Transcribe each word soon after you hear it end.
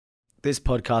This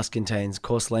podcast contains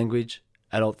coarse language,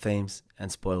 adult themes,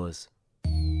 and spoilers.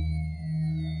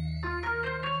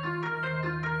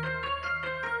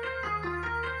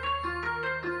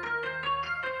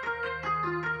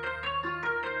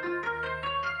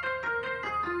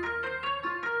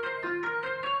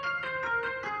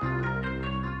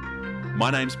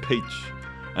 My name's Peach,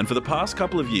 and for the past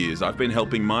couple of years I've been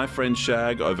helping my friend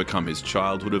Shag overcome his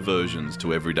childhood aversions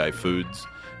to everyday foods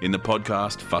in the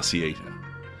podcast Fussy Eater.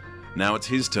 Now it's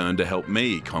his turn to help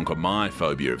me conquer my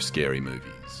phobia of scary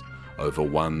movies over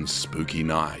one spooky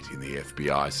night in the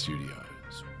FBI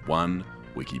studios, one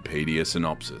Wikipedia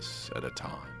synopsis at a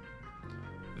time.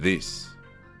 This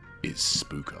is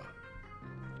Spooko.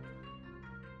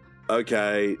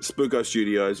 Okay, Spooko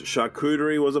Studios,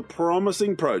 charcuterie was a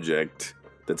promising project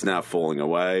that's now falling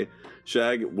away.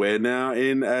 Shag, we're now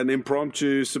in an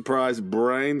impromptu surprise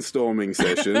brainstorming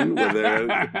session where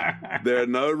there are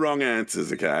no wrong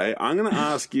answers, okay? I'm going to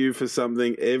ask you for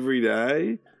something every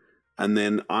day, and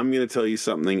then I'm going to tell you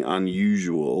something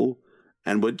unusual,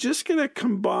 and we're just going to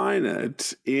combine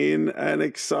it in an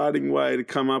exciting way to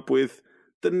come up with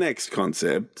the next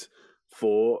concept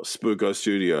for Spooko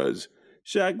Studios.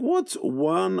 Shag, what's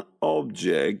one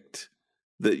object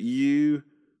that you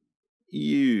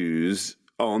use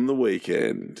on the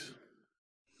weekend?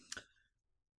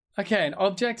 Okay, an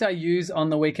object I use on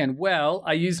the weekend. Well,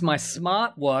 I use my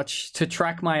smartwatch to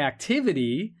track my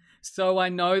activity so I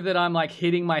know that I'm like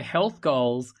hitting my health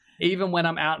goals even when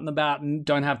I'm out and about and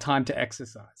don't have time to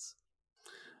exercise.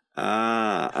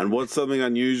 And what's something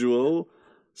unusual?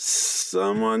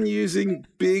 Someone using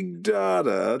big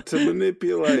data to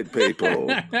manipulate people.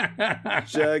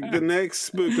 Shag, the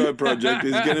next Spooko project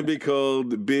is going to be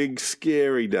called Big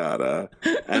Scary Data,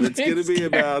 and it's going to be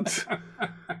about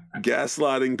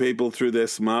gaslighting people through their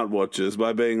smartwatches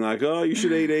by being like, oh, you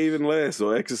should eat even less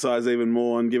or exercise even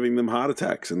more, and giving them heart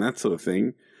attacks and that sort of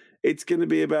thing. It's going to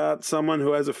be about someone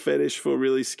who has a fetish for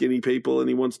really skinny people and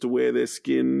he wants to wear their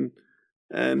skin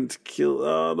and kill.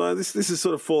 Oh no, this is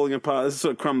sort of falling apart. This is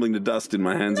sort of crumbling to dust in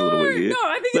my hands a little bit here. No,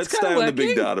 I think Let's it's kind stay of on the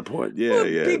big data point. Yeah, well,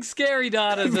 yeah. Big Scary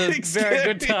Data is a very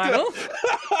good title.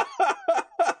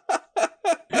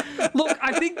 Look,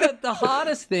 I think that the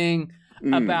hardest thing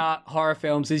about horror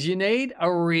films is you need a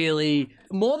really,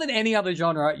 more than any other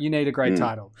genre, you need a great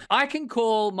title. I can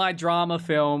call my drama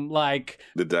film like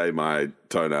The Day My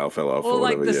Toenail Fell Off, or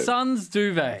like whatever, The Sun's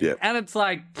Duvet. Yep. And it's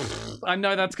like, I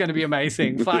know that's going to be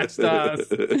amazing. 5 stars.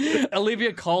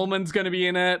 Olivia Colman's going to be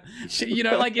in it. You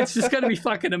know, like it's just going to be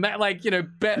fucking amazing. Like, you know,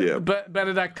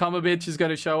 Benedict Cumberbatch is going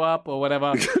to show up or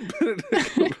whatever.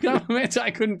 Cumberbatch,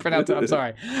 I couldn't pronounce it. I'm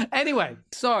sorry. Anyway,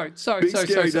 Big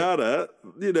Scary Data,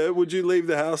 you know, would you leave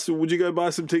the house? Would you go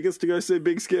buy some tickets to go see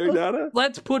Big Scary Data?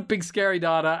 Let's put Big Scary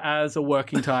Data as a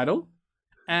working title.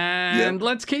 And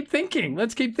let's keep thinking.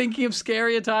 Let's keep thinking of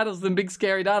scarier titles than Big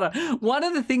Scary Data. One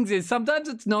of the things is sometimes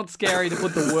it's not scary to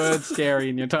put the word scary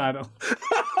in your title.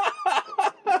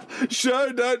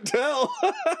 Show, don't tell.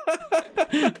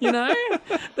 You know?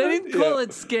 They didn't call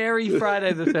it Scary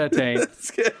Friday the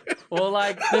 13th. Or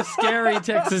like the Scary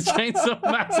Texas Chainsaw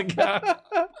Massacre.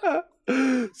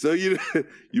 So you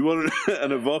wanted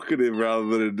an evocative rather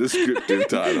than a descriptive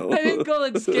title. They didn't call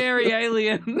it Scary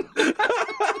Alien.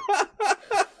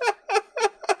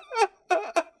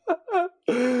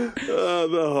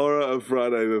 The horror of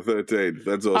Friday the 13th.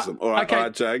 That's awesome. All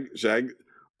right, Shag.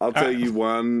 I'll tell you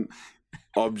one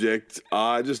object.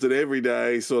 Just an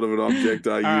everyday sort of an object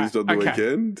I used on the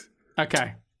weekend.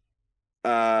 Okay.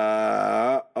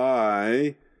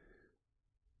 I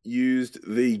used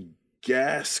the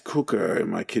gas cooker in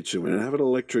my kitchen. We don't have an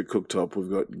electric cooktop. We've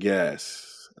got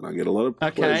gas. And I get a lot of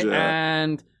pleasure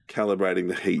and calibrating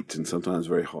the heat, and sometimes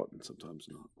very hot and sometimes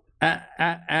not.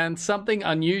 And something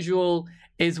unusual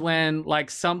is when, like,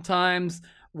 sometimes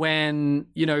when,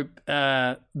 you know,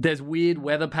 there's weird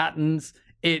weather patterns,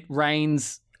 it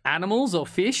rains animals or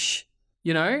fish,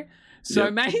 you know?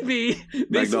 So maybe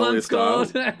this one's called...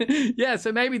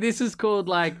 so maybe this is called,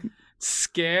 like,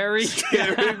 Scary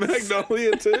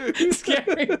Magnolia 2.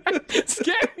 Scary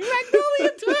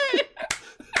Magnolia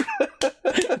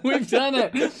 2. We've done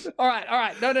it. All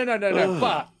right.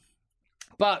 No.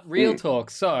 But real talk.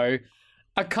 So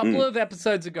a couple of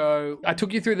episodes ago, I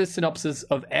took you through the synopsis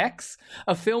of X,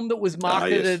 a film that was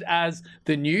marketed as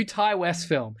the new Ty West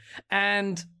film.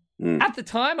 And at the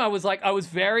time, I was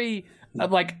very...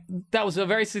 that was a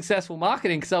very successful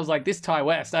marketing because I was like, this Ty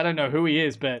West, I don't know who he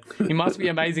is, but he must be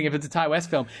amazing if it's a Ty West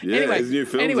film. Yeah, his new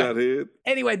film's out here.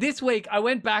 Anyway, this week I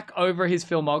went back over his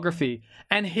filmography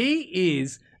and he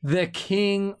is the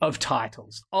king of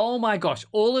titles. Oh my gosh,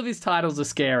 all of his titles are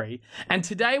scary. And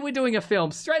today we're doing a film.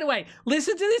 Straight away,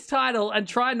 listen to this title and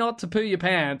try not to poo your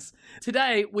pants.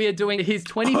 Today we are doing his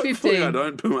 2015... Hopefully I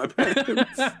don't poo my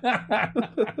pants.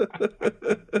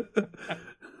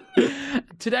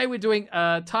 Today we're doing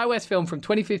a Ty West film from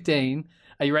 2015.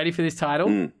 Are you ready for this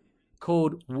title?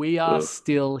 Called We Are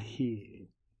Still Here.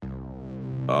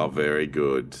 Oh, very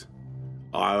good.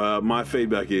 My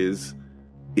feedback is,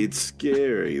 it's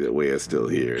scary that we are still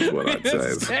here, is what I'd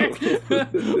say.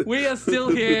 We are still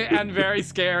here and very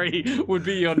scary would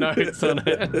be your notes on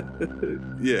it.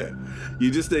 Yeah. You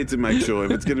just need to make sure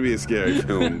if it's going to be a scary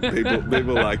film,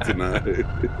 people like to know.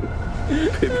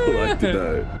 People like to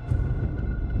know.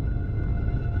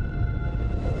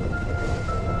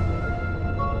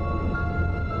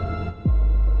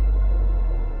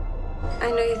 I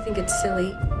know you think it's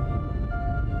silly,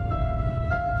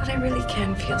 but I really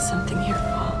can feel something here,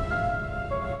 Paul.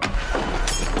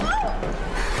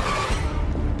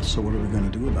 So what are we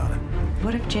going to do about it?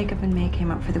 What if Jacob and May came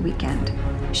up for the weekend?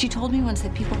 She told me once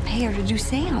that people pay her to do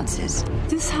seances.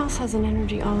 This house has an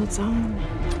energy all its own.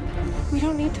 We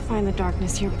don't need to find the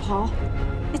darkness here, Paul.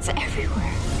 It's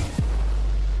everywhere.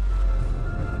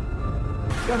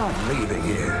 You're not leaving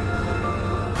here.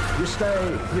 You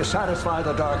stay, you satisfy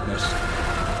the darkness.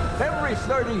 Every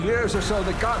 30 years or so,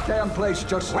 the goddamn place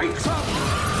just wakes up.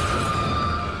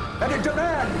 And it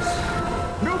demands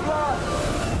new blood.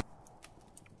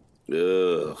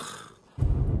 Ugh.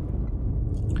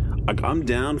 I'm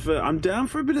down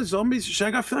for a bit of zombies,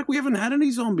 Shag. I feel like we haven't had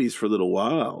any zombies for a little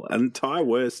while. And Ty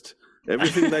West,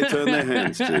 everything they turn their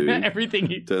hands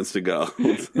to, turns to gold.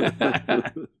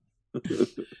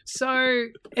 So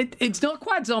it's not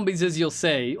quite zombies as you'll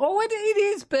see. Oh, it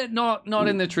is, but not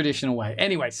in the traditional way.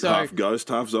 Anyway, so half ghost,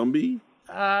 half zombie.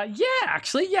 Yeah,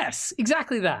 actually, yes,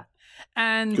 exactly that,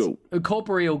 and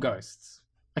corporeal ghosts.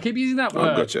 I keep using that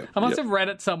word. Gotcha. I must have read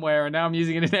it somewhere, and now I'm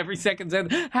using it in every second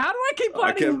sentence. How do I keep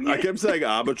finding? I kept saying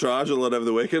arbitrage a lot over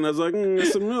the weekend. I was like,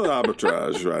 there's some real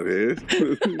arbitrage right here.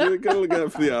 You gotta look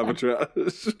out for the arbitrage.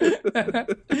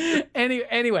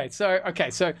 Anyway, so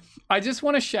I just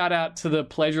want to shout out to the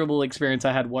pleasurable experience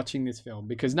I had watching this film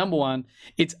because number one,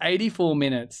 it's 84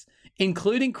 minutes.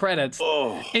 Including credits.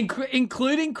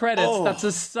 Including credits, that's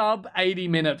a sub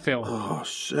 80-minute film. Oh,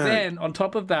 shit. Then, on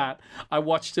top of that, I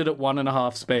watched it at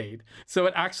 1.5 speed. So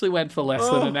it actually went for less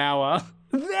than an hour.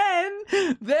 Then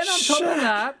on top of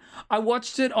that, I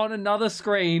watched it on another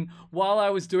screen while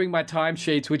I was doing my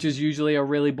timesheets, which is usually a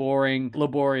really boring,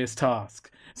 laborious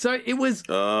task. So it was...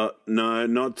 No,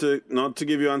 not to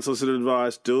give you unsolicited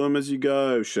advice. Do them as you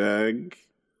go, Shag.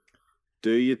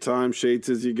 Do your timesheets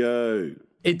as you go.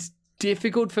 It's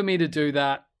difficult for me to do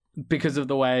that because of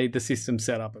the way the system's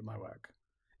set up at my work.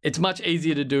 It's much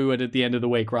easier to do it at the end of the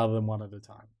week rather than one at a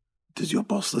time. Does your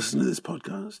boss listen to this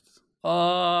podcast?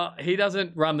 He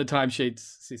doesn't run the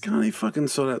timesheets system. Can't he fucking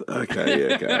sort out...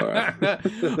 Okay, all right.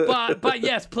 but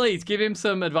yes, please, give him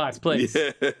some advice, please.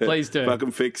 Yeah. Please do. Fucking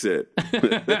fix it.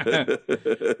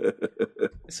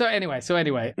 So anyway,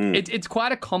 it's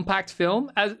quite a compact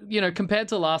film. As you know, compared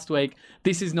to last week,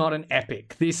 this is not an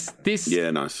epic. This yeah,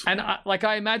 nice. And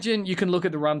I imagine you can look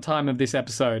at the runtime of this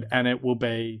episode, and it will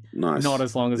be nice. Not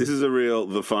as long as this is a real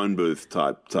The Phone Booth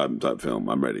type film.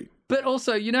 I'm ready. But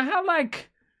also, you know how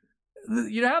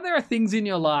there are things in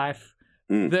your life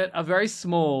that are very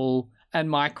small and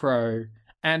micro,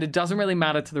 and it doesn't really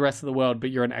matter to the rest of the world,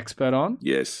 but you're an expert on?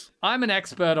 Yes. I'm an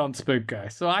expert on Spook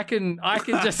Ghost, so I can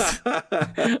just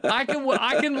I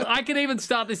can even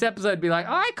start this episode and be like,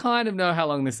 I kind of know how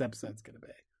long this episode's going to be.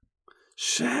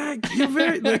 Shag, you're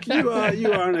very you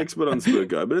are an expert on Spook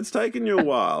Ghost, but it's taken you a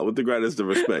while, with the greatest of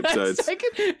respect. So it's taken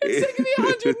me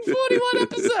 141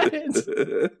 episodes.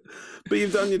 But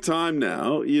you've done your time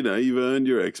now. You know, you've earned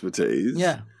your expertise.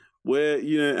 Yeah. Where,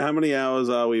 how many hours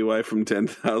are we away from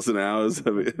 10,000 hours?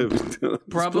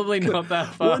 Probably not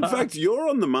that far. Well, in fact, you're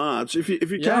on the march. If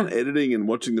you count editing and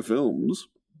watching the films,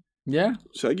 yeah,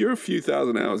 Shag, you're a few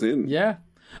thousand hours in. Yeah.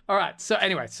 All right. So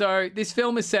anyway, this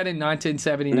film is set in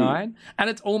 1979, and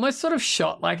it's almost sort of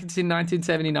shot like it's in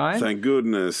 1979. Thank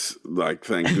goodness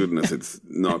it's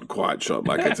not quite shot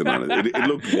like it's in. It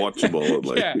looked watchable at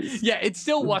least. Yeah, it's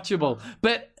still watchable,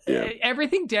 but. Yeah.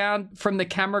 Everything down from the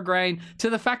camera grain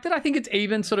to the fact that I think it's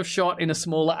even sort of shot in a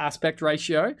smaller aspect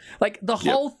ratio. Like the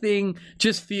whole thing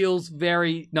just feels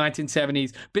very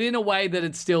 1970s, but in a way that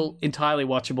it's still entirely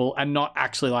watchable and not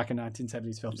actually like a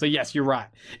 1970s film. So yes, you're right.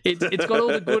 It's got all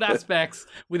the good aspects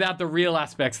without the real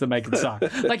aspects that make it suck.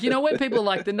 Like, when people are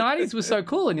like, the 90s was so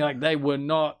cool, and you're like, they were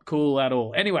not cool at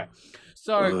all. Anyway,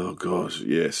 so... Oh, gosh,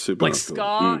 yes. Super like,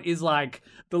 Ska is like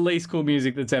the least cool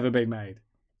music that's ever been made.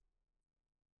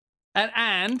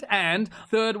 And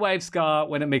third wave ska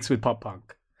when it mixed with pop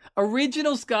punk.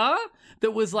 Original ska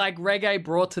that was like reggae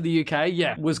brought to the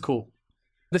UK, was cool.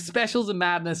 The Specials and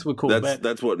Madness were cool.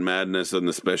 That's what Madness and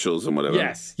the Specials and whatever.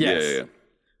 Yes. Yeah.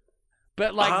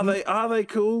 But like, are they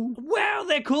cool? Well,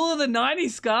 they're cooler than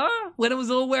 90s ska when it was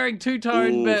all wearing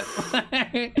two-tone,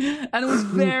 and it was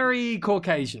very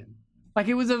Caucasian. Like,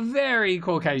 it was a very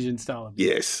Caucasian style of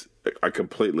music. Yes, I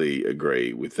completely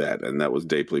agree with that, and that was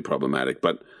deeply problematic.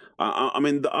 But I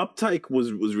mean, the uptake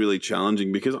was really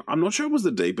challenging because I'm not sure it was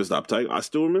the deepest uptake. I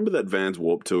still remember that Vans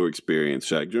Warped Tour experience,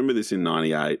 Shaq. Do you remember this in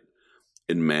 '98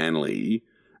 in Manly?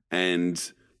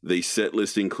 And the set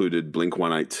list included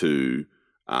Blink-182.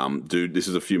 This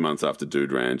is a few months after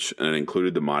Dude Ranch, and it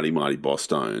included the Mighty Mighty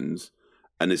Bosstones,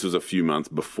 and this was a few months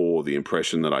before the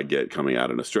impression that I get coming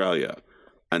out in Australia.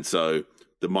 And so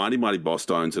the Mighty Mighty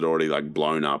Bosstones had already like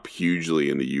blown up hugely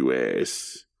in the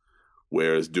US,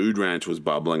 whereas Dude Ranch was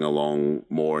bubbling along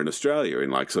more in Australia in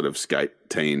like sort of skate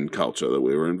teen culture that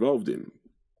we were involved in.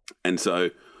 And so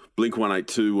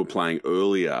Blink-182 were playing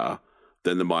earlier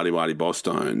than the Mighty Mighty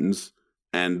Bosstones.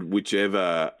 And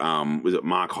whichever, was it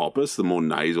Mark Hoppus, the more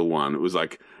nasal one? It was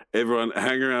like, everyone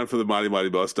hang around for the Mighty Mighty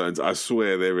Bosstones. I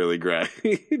swear they're really great.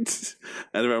 And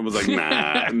everyone was like,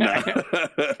 nah.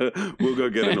 We'll go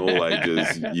get an all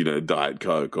ages, Diet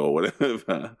Coke or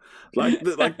whatever.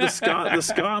 The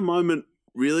ska moment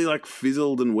really like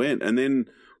fizzled and went. And then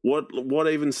what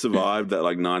even survived that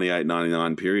like 98,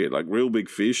 99 period? Like Real Big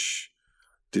Fish,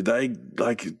 did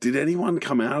anyone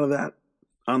come out of that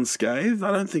unscathed?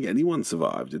 I don't think anyone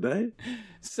survived, did they?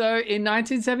 So in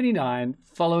 1979,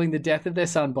 following the death of their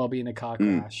son Bobby in a car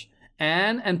crash,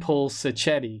 Anne and Paul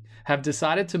Sacchetti have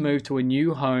decided to move to a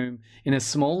new home in a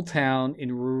small town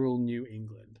in rural New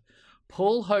England.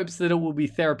 Paul hopes that it will be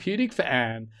therapeutic for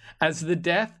Anne, as the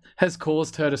death has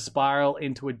caused her to spiral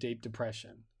into a deep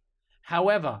depression.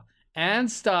 However, Anne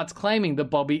starts claiming that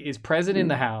Bobby is present in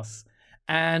the house,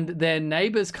 and their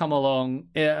neighbors come along.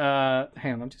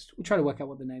 Hang on, we'll try to work out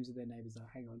what the names of their neighbors are.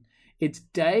 Hang on. It's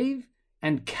Dave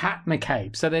and Kat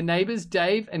McCabe. So their neighbors,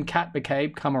 Dave and Kat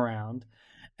McCabe, come around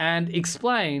and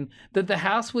explain that the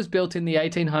house was built in the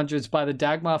 1800s by the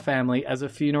Dagmar family as a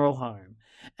funeral home.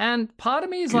 And part of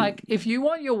me is like, if you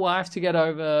want your wife to get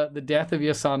over the death of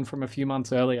your son from a few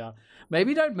months earlier,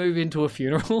 maybe don't move into a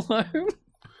funeral home.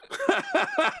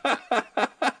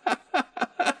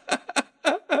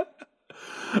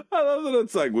 I love that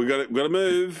it's like, we've got to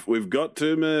move. We've got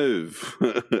to move.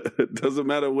 It doesn't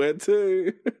matter where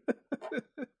to.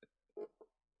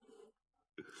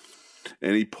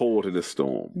 Any port in a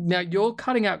storm. Now, you're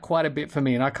cutting out quite a bit for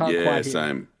me, and I can't quite hear. Yeah,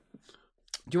 same.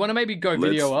 Do you want to maybe go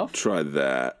video off? Try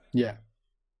that. Yeah.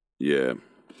 Yeah.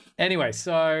 Anyway,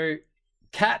 so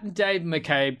Kat and Dave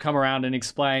McCabe come around and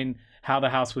explain how the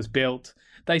house was built.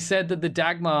 They said that the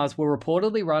Dagmars were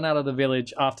reportedly run out of the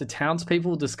village after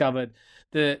townspeople discovered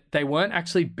that they weren't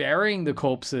actually burying the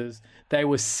corpses, they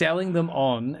were selling them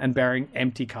on and burying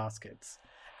empty caskets.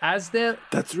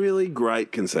 That's really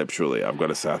great conceptually, I've got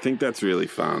to say. I think that's really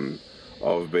fun,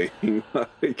 of being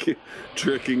like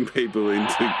tricking people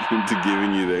into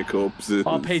giving you their corpses.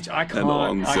 Oh, Peach, I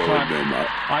can't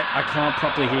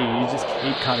properly hear you. You just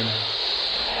keep cutting it.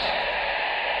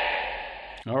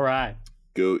 All right.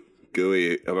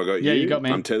 Gooey, have I got you? Yeah, you got me.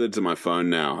 I'm tethered to my phone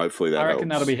now. Hopefully that helps. I reckon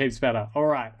that'll be heaps better. All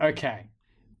right. Okay.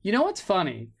 You know what's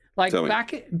funny? Like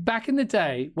back in the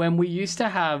day when we used to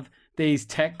have these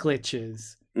tech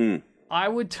glitches, I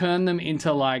would turn them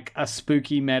into like a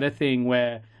spooky meta thing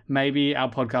where maybe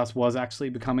our podcast was actually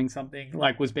becoming something,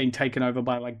 like was being taken over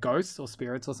by like ghosts or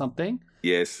spirits or something.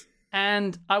 Yes.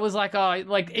 And I was like, oh,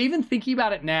 like even thinking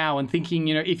about it now and thinking,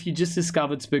 if you just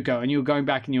discovered Spooko and you were going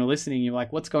back and you were listening, you're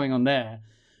like, what's going on there?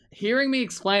 Hearing me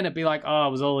explain it, be like, oh,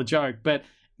 it was all a joke. But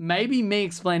maybe me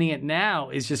explaining it now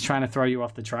is just trying to throw you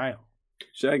off the trail.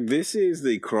 Shaq, this is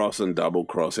the cross and double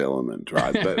cross element,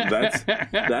 right?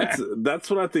 That's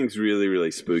what I think is really,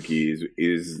 really spooky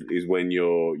is when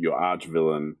your arch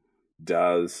villain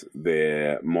does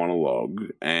their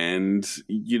monologue and,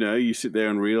 you sit there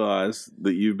and realize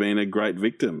that you've been a great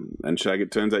victim. And Shaq,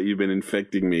 it turns out you've been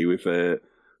infecting me with a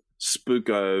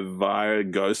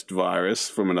Spooko ghost virus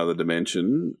from another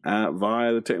dimension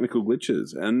via the technical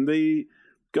glitches. And the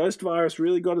ghost virus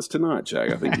really got us tonight,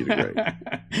 Shaq. I think you'd agree.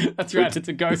 That's right. It's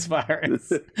a ghost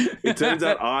virus. It turns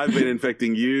out I've been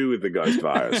infecting you with the ghost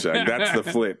virus, Shaq. That's the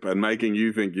flip, and making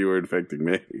you think you were infecting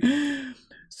me.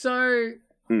 So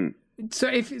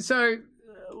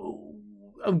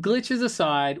glitches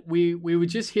aside, we were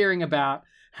just hearing about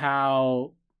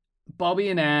how Bobby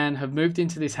and Anne have moved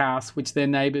into this house, which their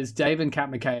neighbours, Dave and Kat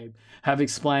McCabe, have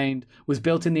explained was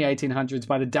built in the 1800s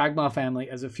by the Dagmar family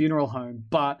as a funeral home,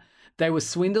 but they were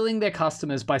swindling their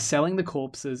customers by selling the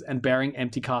corpses and burying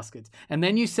empty caskets. And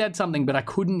then you said something, but I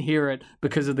couldn't hear it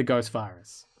because of the ghost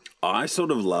virus. I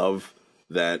sort of love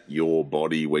that your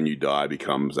body, when you die,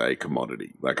 becomes a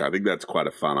commodity. Like, I think that's quite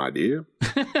a fun idea.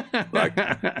 Like,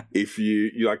 if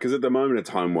you like, because at the moment it's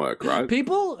homework, right?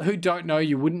 People who don't know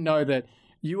you wouldn't know that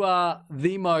you are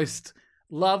the most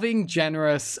loving,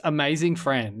 generous, amazing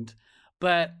friend,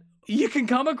 but you can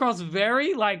come across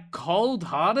very, like,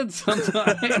 cold-hearted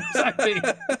sometimes, I think.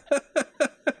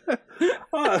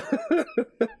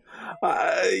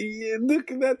 Yeah,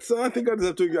 look, I think I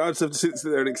just have to sit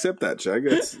there and accept that, Shag.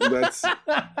 That's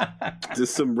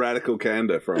just some radical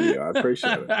candor from you. I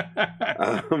appreciate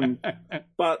it.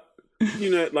 But you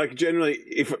know, like, generally,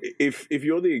 if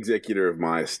you're the executor of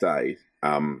my estate,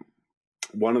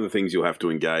 one of the things you'll have to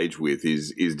engage with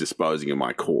is disposing of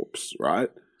my corpse, right?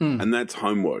 And that's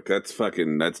homework.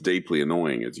 That's deeply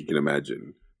annoying, as you can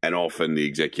imagine. And often the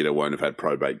executor won't have had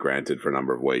probate granted for a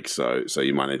number of weeks, so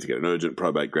you might need to get an urgent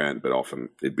probate grant, but often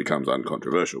it becomes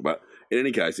uncontroversial. But in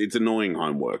any case, it's annoying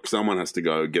homework. Someone has to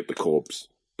go get the corpse,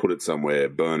 put it somewhere,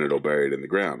 burn it, or bury it in the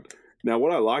ground. Now,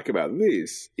 what I like about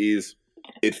this is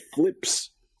it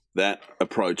flips that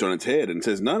approach on its head and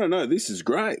says, no, this is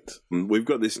great. We've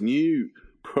got this new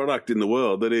product in the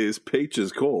world that is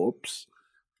Peach's corpse.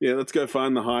 Yeah, let's go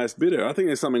find the highest bidder. I think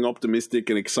there's something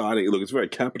optimistic and exciting. Look, it's very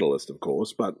capitalist, of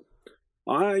course, but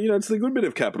it's the good bit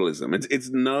of capitalism. It's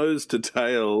nose to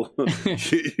tail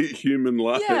human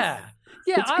life. Yeah,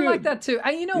 I like that too.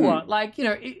 And you know what? Like, you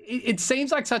know, it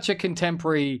seems like such a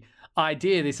contemporary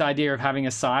idea, this idea of having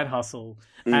a side hustle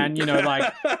and, you know,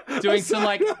 like doing some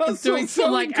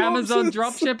Amazon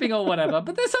drop shipping or whatever.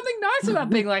 But there's something nice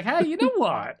about being like, hey, you know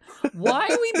what? Why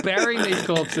are we burying these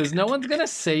corpses? No one's going to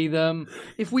see them.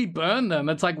 If we burn them,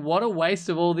 it's like, what a waste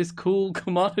of all this cool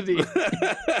commodity.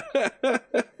 We're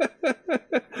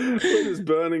just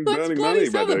burning money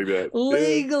by doing that.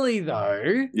 Legally,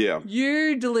 though, yeah,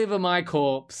 you deliver my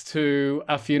corpse to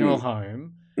a funeral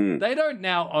home. They don't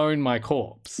now own my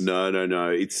corpse. No.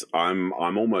 I'm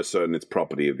almost certain it's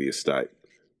property of the estate.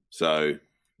 So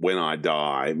when I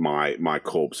die, my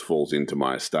corpse falls into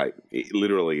my estate,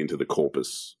 literally into the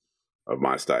corpus of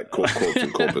my estate. Corpse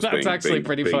and corpus being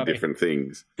different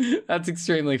things. That's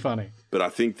extremely funny. But I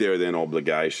think there are then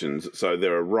obligations. So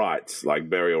there are rights, like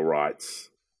burial rights,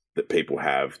 that people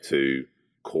have to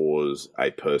cause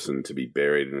a person to be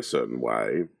buried in a certain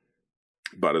way.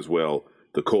 But as well,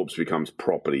 the corpse becomes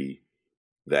property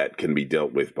that can be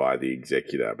dealt with by the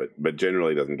executor, but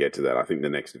generally doesn't get to that. I think the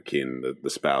next of kin, the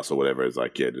spouse or whatever, is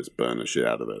like, yeah, just burn the shit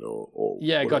out of it or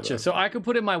yeah, whatever. Gotcha. So I could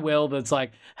put in my will that's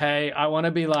like, hey, I want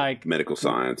to be like medical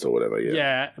science or whatever.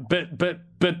 Yeah, but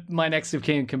my next of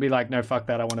kin can be like, no, fuck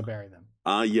that, I want to bury them.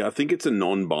 Yeah, I think it's a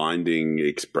non-binding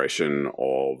expression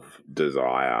of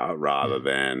desire rather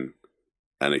than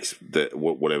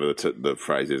whatever the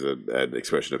phrase is, an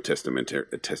expression of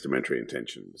testamentary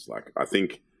intentions. Like, I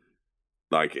think,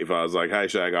 like, if I was like, hey,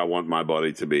 Shag, I want my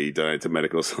body to be donated to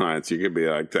medical science, you could be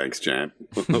like, thanks, champ.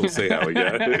 We'll see how we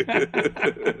go.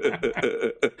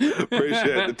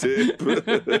 Appreciate the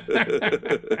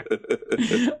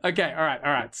tip. Okay, all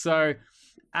right. So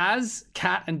as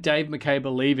Kat and Dave McCabe are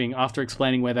leaving after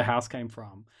explaining where the house came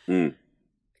from,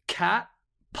 Kat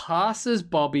passes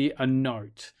Bobby a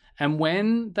note. And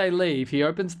when they leave, he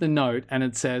opens the note and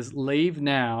it says, leave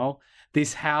now.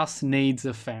 This house needs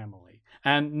a family.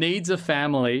 And needs a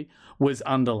family was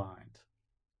underlined.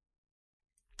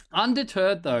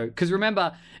 Undeterred, though, because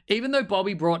remember, even though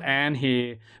Bobby brought Anne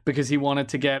here because he wanted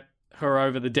to get her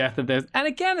over the death of theirs. And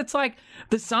again, it's like,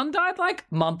 the son died like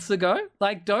months ago.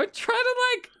 Like, don't try to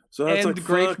like... So it's like,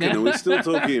 fucking, are we still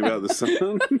talking about the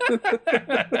son?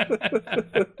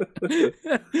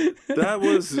 That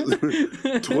was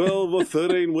 12 or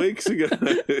 13 weeks ago.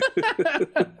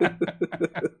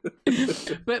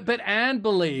 But Anne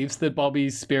believes that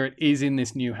Bobby's spirit is in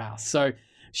this new house. So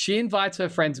she invites her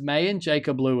friends May and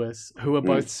Jacob Lewis, who are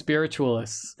both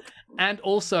spiritualists, and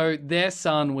also their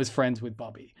son was friends with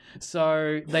Bobby.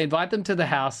 So they invite them to the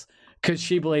house because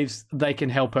she believes they can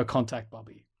help her contact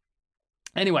Bobby.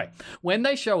 Anyway, when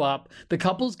they show up, the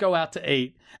couples go out to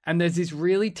eat, and there's this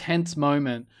really tense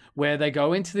moment where they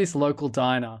go into this local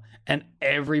diner and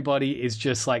everybody is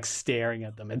just like staring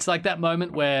at them. It's like that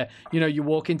moment where, you know, you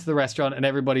walk into the restaurant and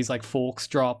everybody's like forks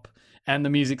drop and the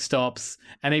music stops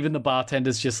and even the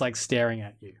bartender's just like staring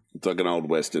at you. It's like an old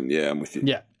Western. Yeah, I'm with you.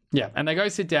 Yeah. And they go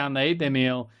sit down, they eat their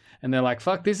meal, And they're like,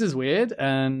 fuck, this is weird.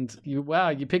 And you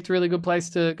picked a really good place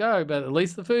to go, but at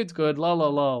least the food's good. Lol,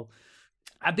 lol, lol.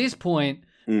 At this point,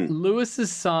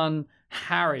 Lewis's son,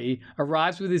 Harry,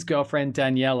 arrives with his girlfriend,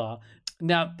 Daniela.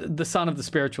 Now, the son of the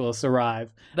spiritualists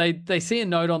arrive. They see a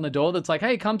note on the door that's like,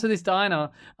 hey, come to this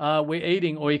diner. We're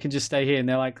eating, or you can just stay here. And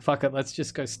they're like, fuck it, let's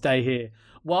just go stay here.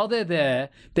 While they're there,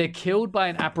 they're killed by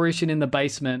an apparition in the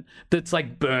basement that's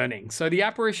like burning. So the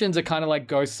apparitions are kind of like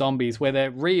ghost zombies where they're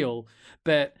real,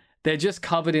 but they're just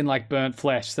covered in like burnt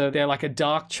flesh. So they're like a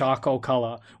dark charcoal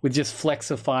color with just flecks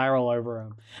of fire all over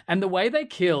them. And the way they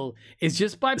kill is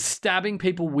just by stabbing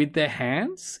people with their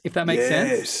hands, if that makes sense.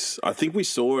 Yes. I think we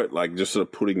saw it like just sort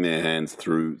of putting their hands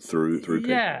through people.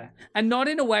 Yeah. And not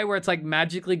in a way where it's like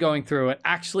magically going through it,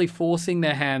 actually forcing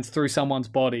their hands through someone's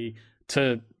body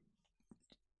to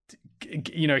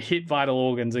hit vital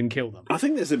organs and kill them. I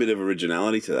think there's a bit of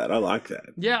originality to that. I like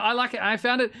that. Yeah, I like it. I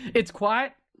found it. It's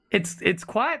quite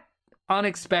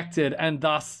unexpected and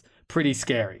thus pretty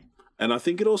scary. And I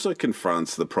think it also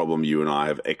confronts the problem you and I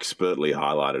have expertly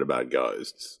highlighted about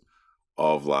ghosts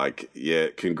of like, yeah,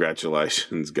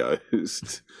 congratulations,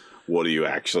 ghost. What are you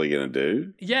actually going to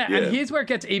do? Yeah, and here's where it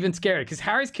gets even scarier because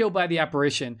Harry's killed by the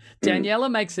apparition. Daniela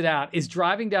makes it out, is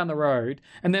driving down the road,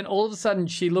 and then all of a sudden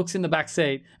she looks in the back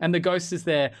seat and the ghost is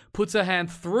there, puts her hand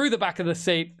through the back of the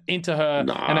seat into her, and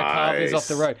her car is off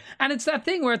the road. And it's that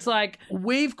thing where it's like,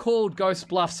 we've called ghost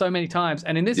bluff so many times,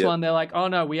 and in this one they're like, oh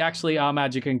no, we actually are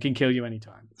magic and can kill you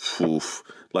anytime. Oof.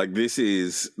 Like this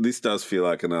does feel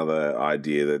like another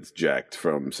idea that's jacked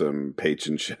from some Peach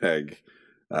and Shag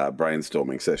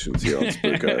brainstorming sessions here on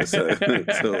Spooko.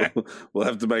 so we'll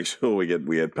have to make sure we get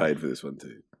paid for this one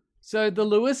too. So the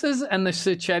Lewises and the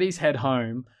Sacchettis head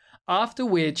home, after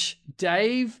which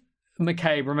Dave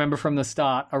McCabe, remember from the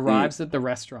start, arrives at the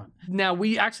restaurant. Now,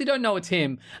 we actually don't know it's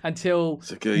him until...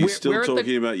 It's like, are you still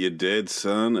talking about your dead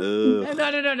son? Ugh.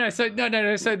 No.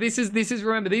 So this is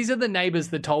remember, these are the neighbors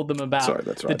that told them about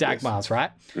the Dagmars,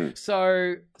 right?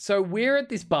 So we're at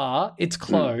this bar. It's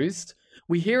closed.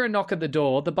 We hear a knock at the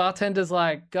door. The bartender's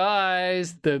like,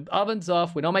 guys, the oven's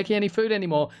off. We're not making any food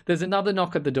anymore. There's another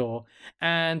knock at the door.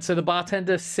 And so the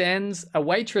bartender sends a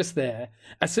waitress there.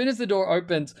 As soon as the door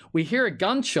opens, we hear a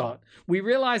gunshot. We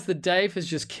realize that Dave has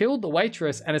just killed the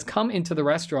waitress and has come into the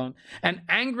restaurant and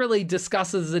angrily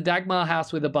discusses the Dagmar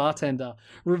house with the bartender,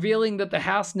 revealing that the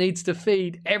house needs to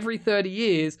feed every 30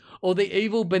 years or the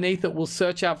evil beneath it will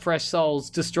search out fresh souls,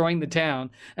 destroying the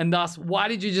town. And thus, why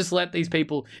did you just let these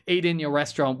people eat in your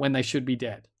restaurant when they should be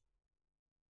dead?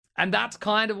 And that's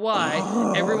kind of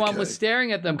why everyone was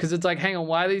staring at them, because it's like, hang on,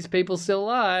 why are these people still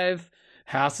alive?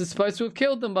 House is supposed to have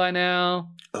killed them by now.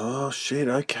 Oh, shit,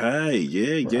 okay.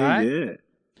 Yeah.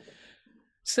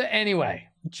 So anyway,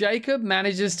 Jacob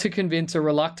manages to convince a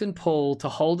reluctant Paul to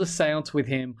hold a seance with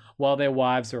him while their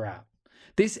wives are out.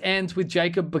 This ends with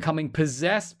Jacob becoming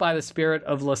possessed by the spirit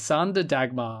of Lysander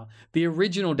Dagmar, the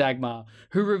original Dagmar,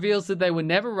 who reveals that they were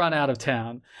never run out of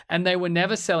town and they were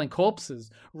never selling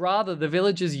corpses. Rather, the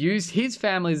villagers used his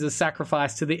family as a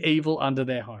sacrifice to the evil under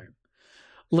their home.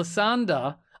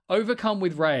 Lysander, overcome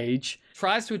with rage,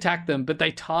 tries to attack them, but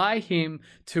they tie him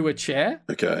to a chair.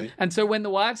 Okay. And so when the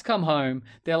wives come home,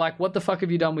 they're like, what the fuck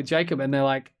have you done with Jacob? And they're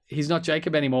like, he's not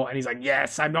Jacob anymore. And he's like,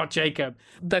 yes, I'm not Jacob.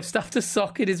 They've stuffed a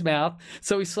sock in his mouth.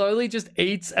 So he slowly just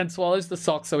eats and swallows the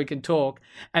sock so he can talk.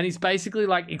 And he's basically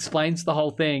like explains the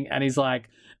whole thing. And he's like,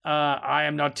 I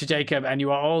am not Jacob and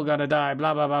you are all going to die.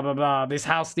 Blah, blah, blah, blah, blah. This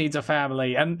house needs a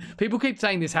family. And people keep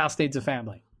saying this house needs a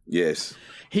family. Yes.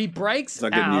 He breaks out.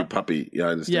 It's like a new puppy. Yeah,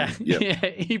 I understand. Yeah.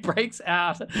 He breaks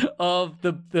out of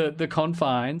the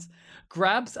confines,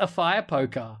 grabs a fire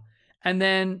poker, and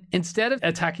then instead of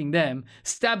attacking them,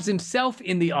 stabs himself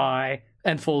in the eye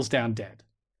and falls down dead.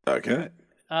 Okay.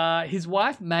 His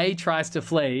wife, May, tries to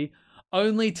flee,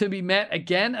 only to be met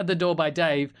again at the door by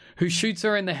Dave, who shoots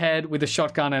her in the head with a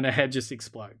shotgun and her head just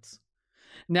explodes.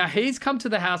 Now, he's come to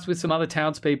the house with some other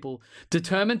townspeople,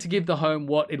 determined to give the home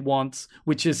what it wants,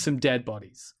 which is some dead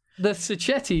bodies. The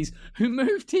Sacchettis, who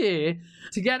moved here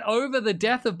to get over the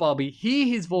death of Bobby, hear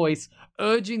his voice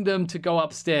urging them to go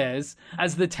upstairs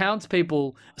as the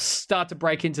townspeople start to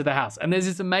break into the house. And there's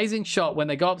this amazing shot when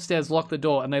they go upstairs, lock the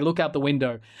door, and they look out the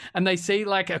window, and they see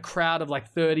like a crowd of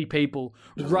like 30 people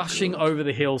rushing over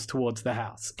the hills towards the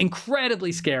house.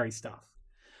 Incredibly scary stuff.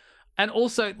 And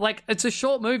also, like, it's a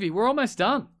short movie. We're almost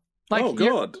done. Like, Oh,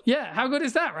 God. Yeah, how good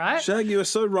is that, right? Shag, you are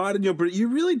so right in your... You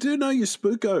really do know your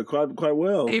Spooko quite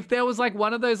well. If there was like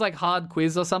one of those like hard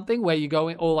quiz or something where you go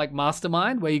in, or like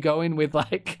Mastermind where you go in with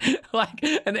like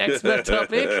an expert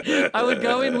topic, I would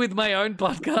go in with my own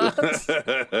podcast.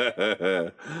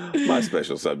 My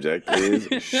special subject is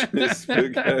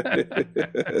Spooko.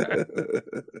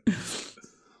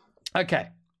 Okay.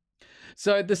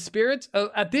 So the spirits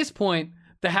at this point,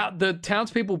 the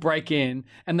townspeople break in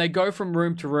and they go from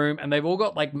room to room, and they've all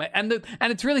got like and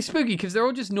it's really spooky because they're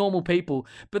all just normal people,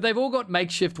 but they've all got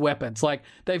makeshift weapons. Like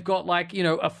they've got like, you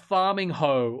know, a farming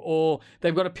hoe, or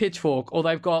they've got a pitchfork, or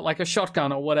they've got like a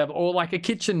shotgun or whatever, or like a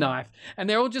kitchen knife, and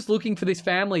they're all just looking for this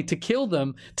family to kill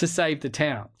them to save the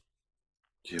town.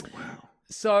 Yeah, wow.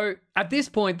 So at this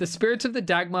point, the spirits of the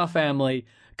Dagmar family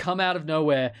come out of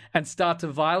nowhere and start to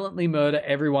violently murder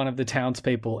every one of the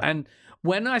townspeople. And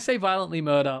when I say violently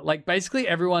murder, like basically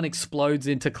everyone explodes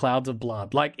into clouds of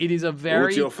blood. Like it is a very...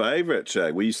 What's your favourite,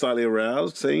 Shag? Were you slightly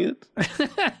aroused seeing it?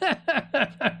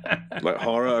 Like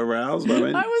horror aroused, I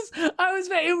mean?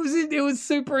 It was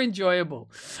super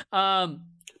enjoyable.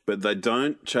 But they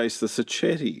don't chase the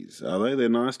Sacchettis, are they? They're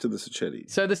nice to the Sacchettis.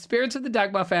 So the spirits of the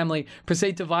Dagmar family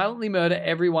proceed to violently murder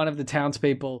every one of the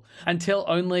townspeople until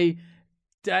only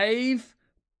Dave,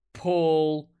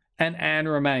 Paul, and Anne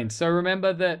remain. So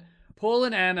remember that Paul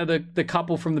and Anne are the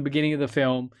couple from the beginning of the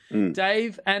film.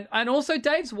 Dave and also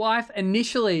Dave's wife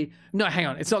initially... No, hang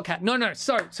on. It's not Kat. No.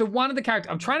 So one of the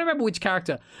characters... I'm trying to remember which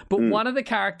character, but one of the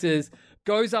characters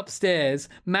goes upstairs,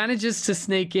 manages to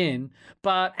sneak in,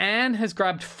 but Anne has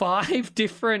grabbed 5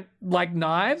 different like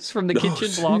knives from the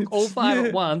kitchen block, all 5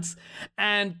 at once,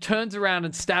 and turns around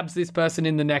and stabs this person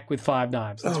in the neck with 5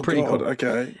 knives. It's pretty cool.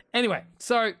 Okay. Anyway,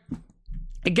 so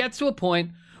it gets to a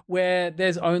point where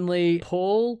there's only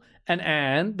Paul and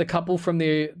Anne, the couple from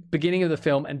the beginning of the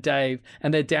film, and Dave,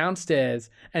 and they're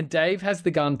downstairs, and Dave has the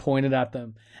gun pointed at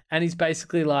them, and he's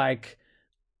basically like,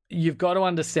 you've got to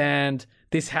understand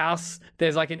this house,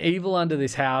 there's like an evil under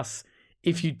this house.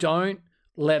 If you don't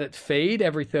let it feed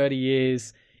every 30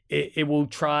 years, it will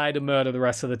try to murder the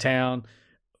rest of the town.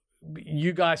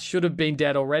 You guys should have been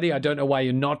dead already. I don't know why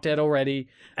you're not dead already.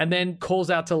 And then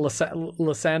calls out to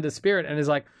Lysander's spirit and is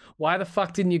like, why the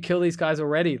fuck didn't you kill these guys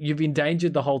already? You've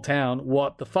endangered the whole town.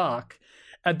 What the fuck?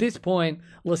 At this point,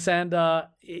 Lysander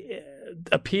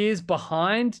appears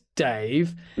behind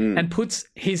Dave and puts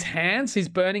his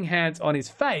burning hands on his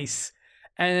face.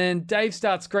 And Dave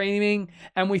starts screaming,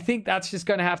 and we think that's just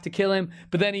going to have to kill him.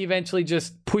 But then he eventually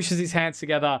just pushes his hands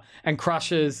together and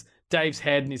crushes Dave's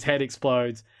head, and his head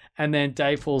explodes. And then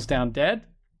Dave falls down dead.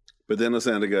 But then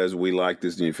Lysander goes, we like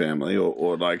this new family,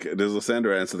 or like, does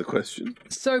Lysander answer the question?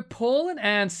 So Paul and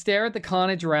Anne stare at the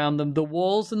carnage around them. The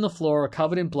walls and the floor are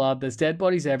covered in blood. There's dead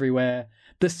bodies everywhere.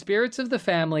 The spirits of the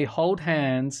family hold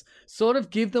hands, sort of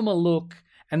give them a look,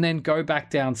 and then go back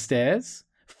downstairs,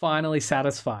 finally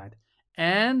satisfied.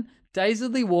 Anne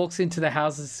dazedly walks into the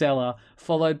house's cellar,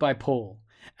 followed by Paul.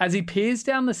 As he peers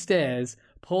down the stairs,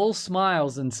 Paul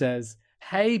smiles and says,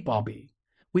 "Hey, Bobby,"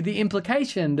 with the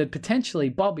implication that potentially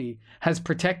Bobby has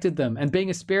protected them, and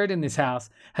being a spirit in this house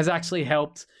has actually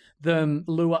helped them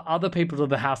lure other people to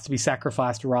the house to be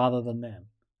sacrificed rather than them.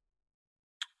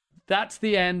 That's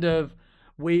the end of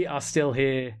We Are Still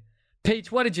Here. Peach,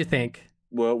 what did you think?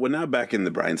 Well, we're now back in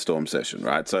the brainstorm session,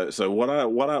 right? So what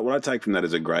I take from that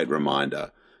is a great reminder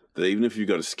that even if you've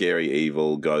got a scary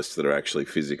evil ghosts that are actually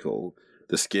physical,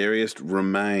 the scariest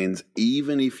remains,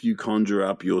 even if you conjure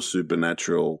up your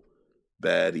supernatural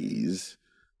baddies,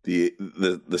 the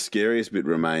scariest bit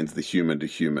remains the human to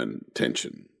human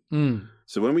tension.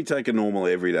 So when we take a normal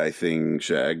everyday thing,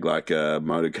 Shag, like a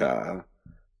motor car,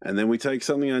 and then we take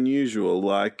something unusual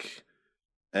like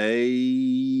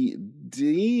a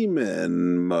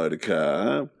demon motor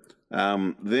car,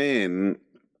 then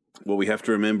what we have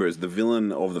to remember is the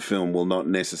villain of the film will not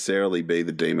necessarily be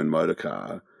the demon motor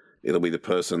car. It'll be the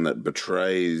person that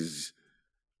betrays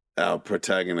our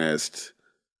protagonist,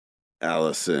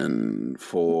 Allison,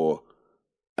 for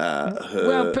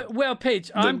her. Well,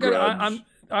 Peach, I'm gonna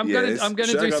do something.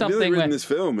 I've really written this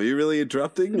film. Are you really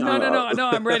interrupting? No.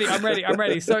 I'm ready.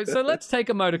 So let's take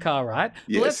a motor car, right?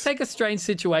 Yes. Let's take a strange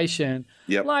situation,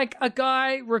 like a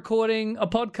guy recording a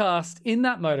podcast in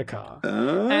that motor car,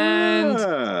 and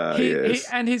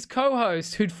his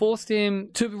co-host who'd forced him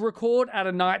to record at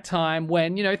a nighttime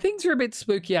when things are a bit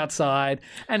spooky outside,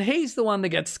 and he's the one that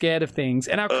gets scared of things,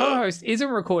 and our co-host isn't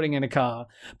recording in a car,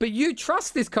 but you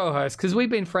trust this co-host because we've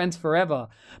been friends forever,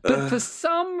 but for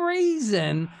some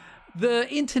reason the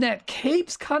internet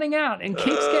keeps cutting out and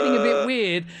keeps getting a bit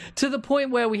weird to the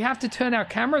point where we have to turn our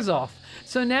cameras off.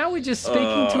 So now we're just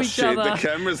speaking to each other. The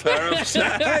cameras are off,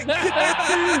 Shag.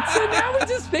 So now we're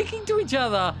just speaking to each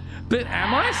other. But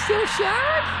am I still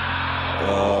Shag?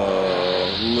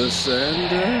 Oh,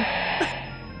 Lysander.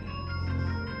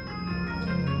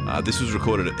 This was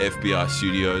recorded at FBI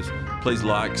Studios. Please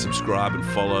like, subscribe, and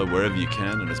follow wherever you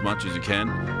can and as much as you can.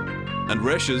 And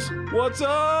Resh's, what's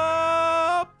up?